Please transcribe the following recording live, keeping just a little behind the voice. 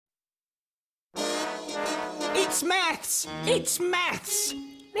It's maths! It's maths!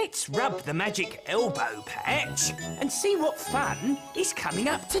 Let's rub the magic elbow patch and see what fun is coming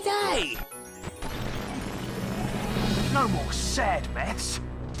up today. No more sad maths.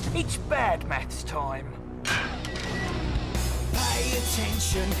 It's bad maths time. Pay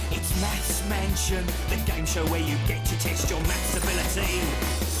attention, it's Maths Mansion, the game show where you get to test your maths ability.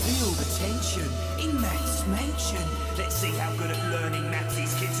 Feel the tension in Maths Mansion. Let's see how good at learning maths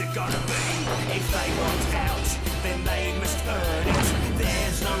these kids are gonna be. If they want out, then they must earn it.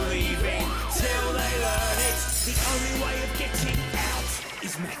 There's no leaving till they learn it. The only way of getting out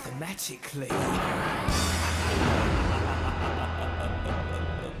is mathematically.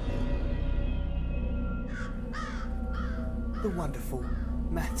 The wonderful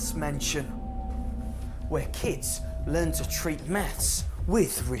Maths Mansion, where kids learn to treat maths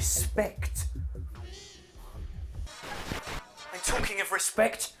with respect. And talking of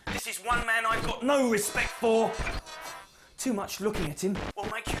respect, this is one man I've got no respect for. Too much looking at him will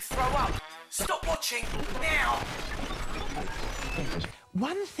make you throw up. Stop watching now.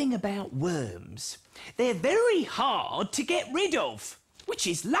 One thing about worms, they're very hard to get rid of. Which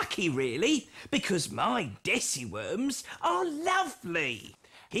is lucky, really, because my deciworms are lovely.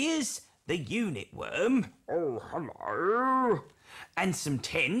 Here's the unit worm. Oh, hello. And some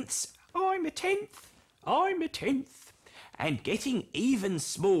tenths. I'm a tenth. I'm a tenth. And getting even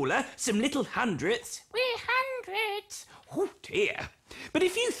smaller, some little hundredths. We're hundreds. Oh, dear. But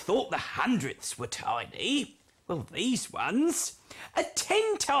if you thought the hundredths were tiny, well, these ones are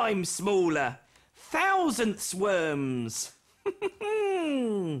 10 times smaller. Thousandths worms.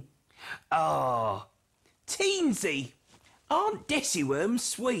 Ah, teensy. Aren't deciworms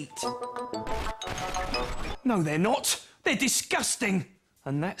sweet? No, they're not. They're disgusting.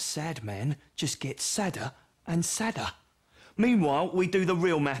 And that sad man just gets sadder and sadder. Meanwhile, we do the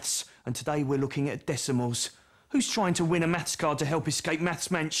real maths, and today we're looking at decimals. Who's trying to win a maths card to help escape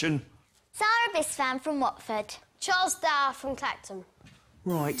Maths Mansion? Sarah Bisfam from Watford. Charles Dower from Clacton.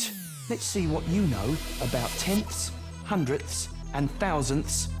 Right, let's see what you know about tenths, hundredths and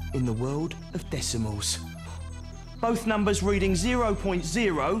thousandths in the world of decimals. Both numbers reading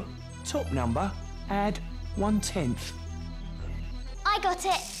 0.0, top number, add 1/10. I got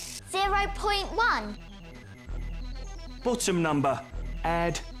it. 0.1. Bottom number,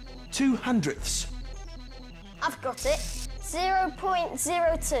 add 2/100ths. I've got it.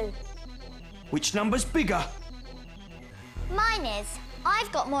 0.02. Which number's bigger? Mine is.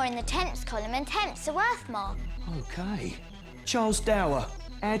 I've got more in the tenths column and tenths are worth more. OK. Charles Dower,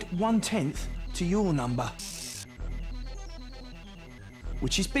 add 1/10 to your number.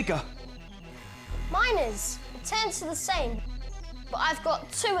 Which is bigger? Mine is. The tenths are the same, but I've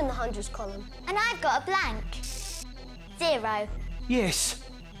got 2 in the hundreds column. And I've got a blank. 0. Yes.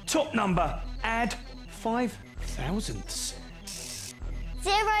 Top number, add 5/1000ths.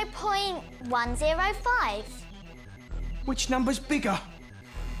 0.105. Which number's bigger?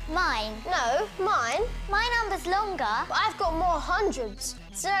 Mine. No, mine. My number's longer. But I've got more hundreds.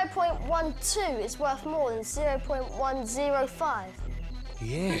 0.12 is worth more than 0.105.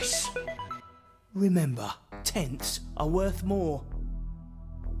 Yes. Remember, tenths are worth more.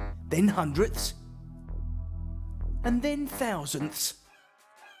 Then hundredths. And then thousandths.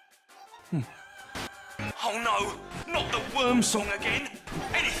 Oh no, not the worm song again.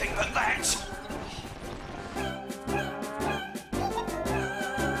 Anything but that.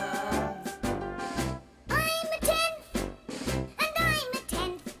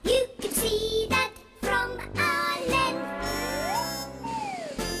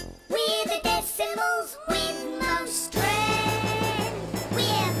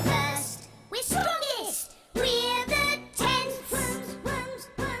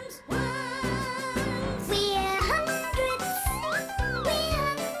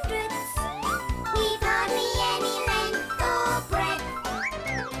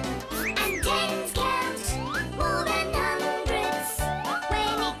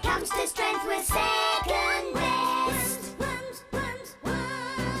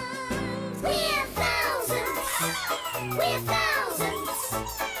 We're thousands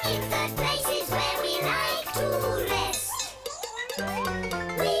in the places where we like to rest.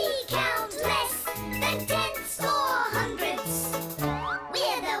 We count less than tenths or hundreds.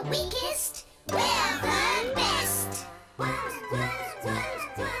 We're the weakest, we're the best.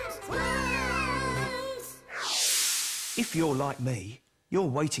 If you're like me, you're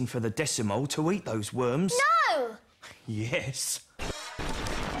waiting for the decimal to eat those worms. No! Yes.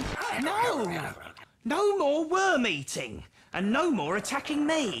 No! No more worm eating, and no more attacking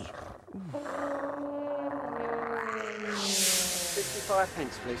me. 55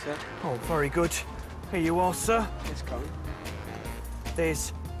 pence, please, sir. Oh, very good. Here you are, sir. It's coming.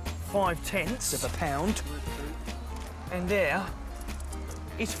 There's 5/10ths of a pound. And there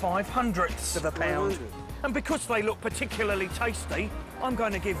is 5/100ths of a pound. 500. And because they look particularly tasty, I'm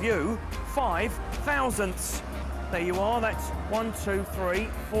going to give you 5/1000ths. There you are, that's 1, 2, 3,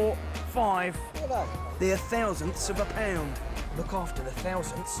 4, 5. Look at that. They're thousandths of a pound. Look after the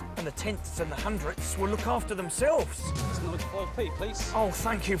thousandths, and the tenths and the hundredths will look after themselves. It's 95p, please. Oh,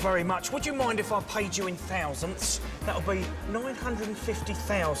 thank you very much. Would you mind if I paid you in thousandths? That'll be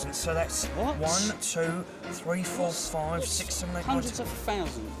 950,000. So that's What? 1, 2, 3, 4, 5, 6, 7, 8, 9, Hundreds 10. of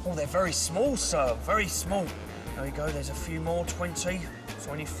thousands. Oh, they're very small, sir. Very small. There we go. There's a few more. 20,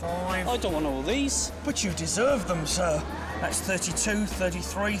 25. I don't want all these. But you deserve them, sir. That's 32,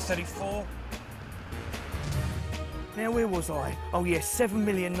 33, 34. Now, where was I? Oh, yes,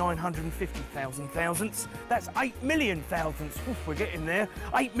 7,950,000 thousandths. That's 8 million thousandths. Oof, we're getting there.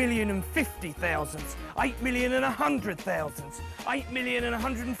 8,050,000 thousandths. 8,100,000.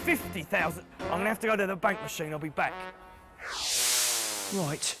 8,150,000. I'm going to have to go to the bank machine. I'll be back.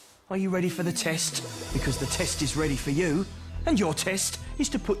 Right. Are you ready for the test? Because the test is ready for you. And your test is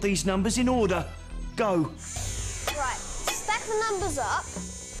to put these numbers in order. Go. Right, stack the numbers up.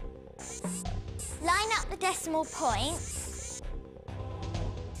 Line up the decimal points.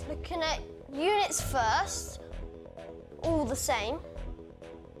 Looking at units first, all the same.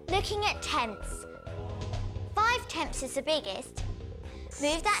 Looking at tenths. 5/10ths is the biggest.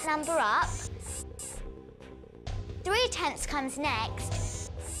 Move that number up. 3/10ths comes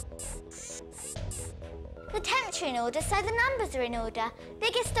next. The tenths are in order, so the numbers are in order.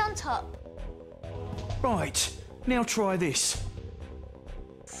 Biggest on top. Right. Now try this.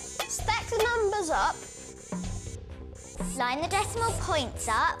 Stack the numbers up. Line the decimal points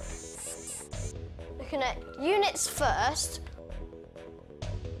up. Looking at units first,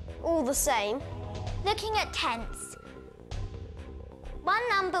 all the same. Looking at tenths. One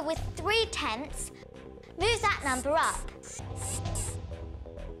number with 3/10ths. Move that number up.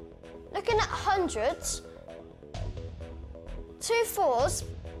 Looking at hundreds, 2 4s,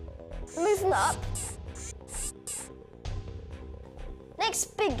 move them up.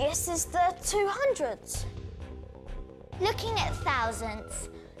 Next biggest is the 200s. Looking at thousandths.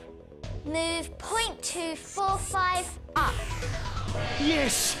 Move 0.245 up.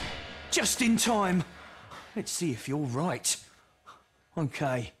 Yes! Just in time. Let's see if you're right.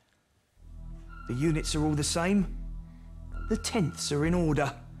 OK. The units are all the same. The tenths are in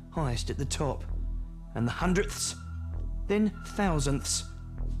order, highest at the top. And the hundredths, then thousandths.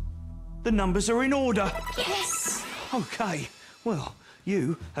 The numbers are in order. Yes! OK. Well,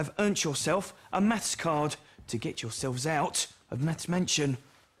 you have earned yourself a maths card to get yourselves out of Maths Mansion.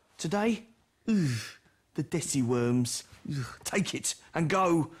 Today, the deciworms. Take it and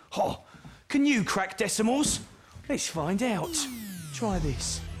go. Oh, can you crack decimals? Let's find out. Try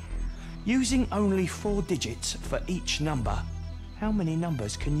this. Using only 4 digits for each number, how many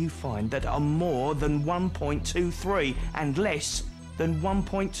numbers can you find that are more than 1.23 and less than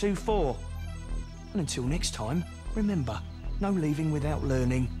 1.24? And until next time, remember, no leaving without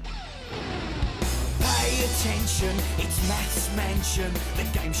learning. Pay attention, it's Maths Mansion, the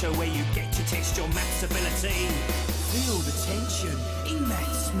game show where you get to test your maths ability. Feel the tension in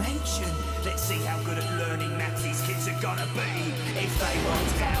Maths Mansion. Let's see how good at learning maths these kids are gonna be. If they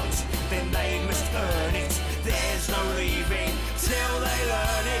want out, then they must earn it. There's no leaving till they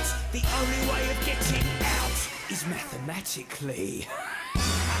learn it. The only way of getting out is mathematically.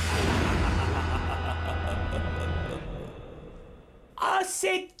 I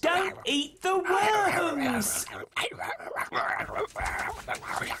said don't eat the worms!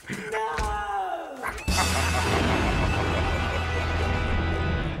 No!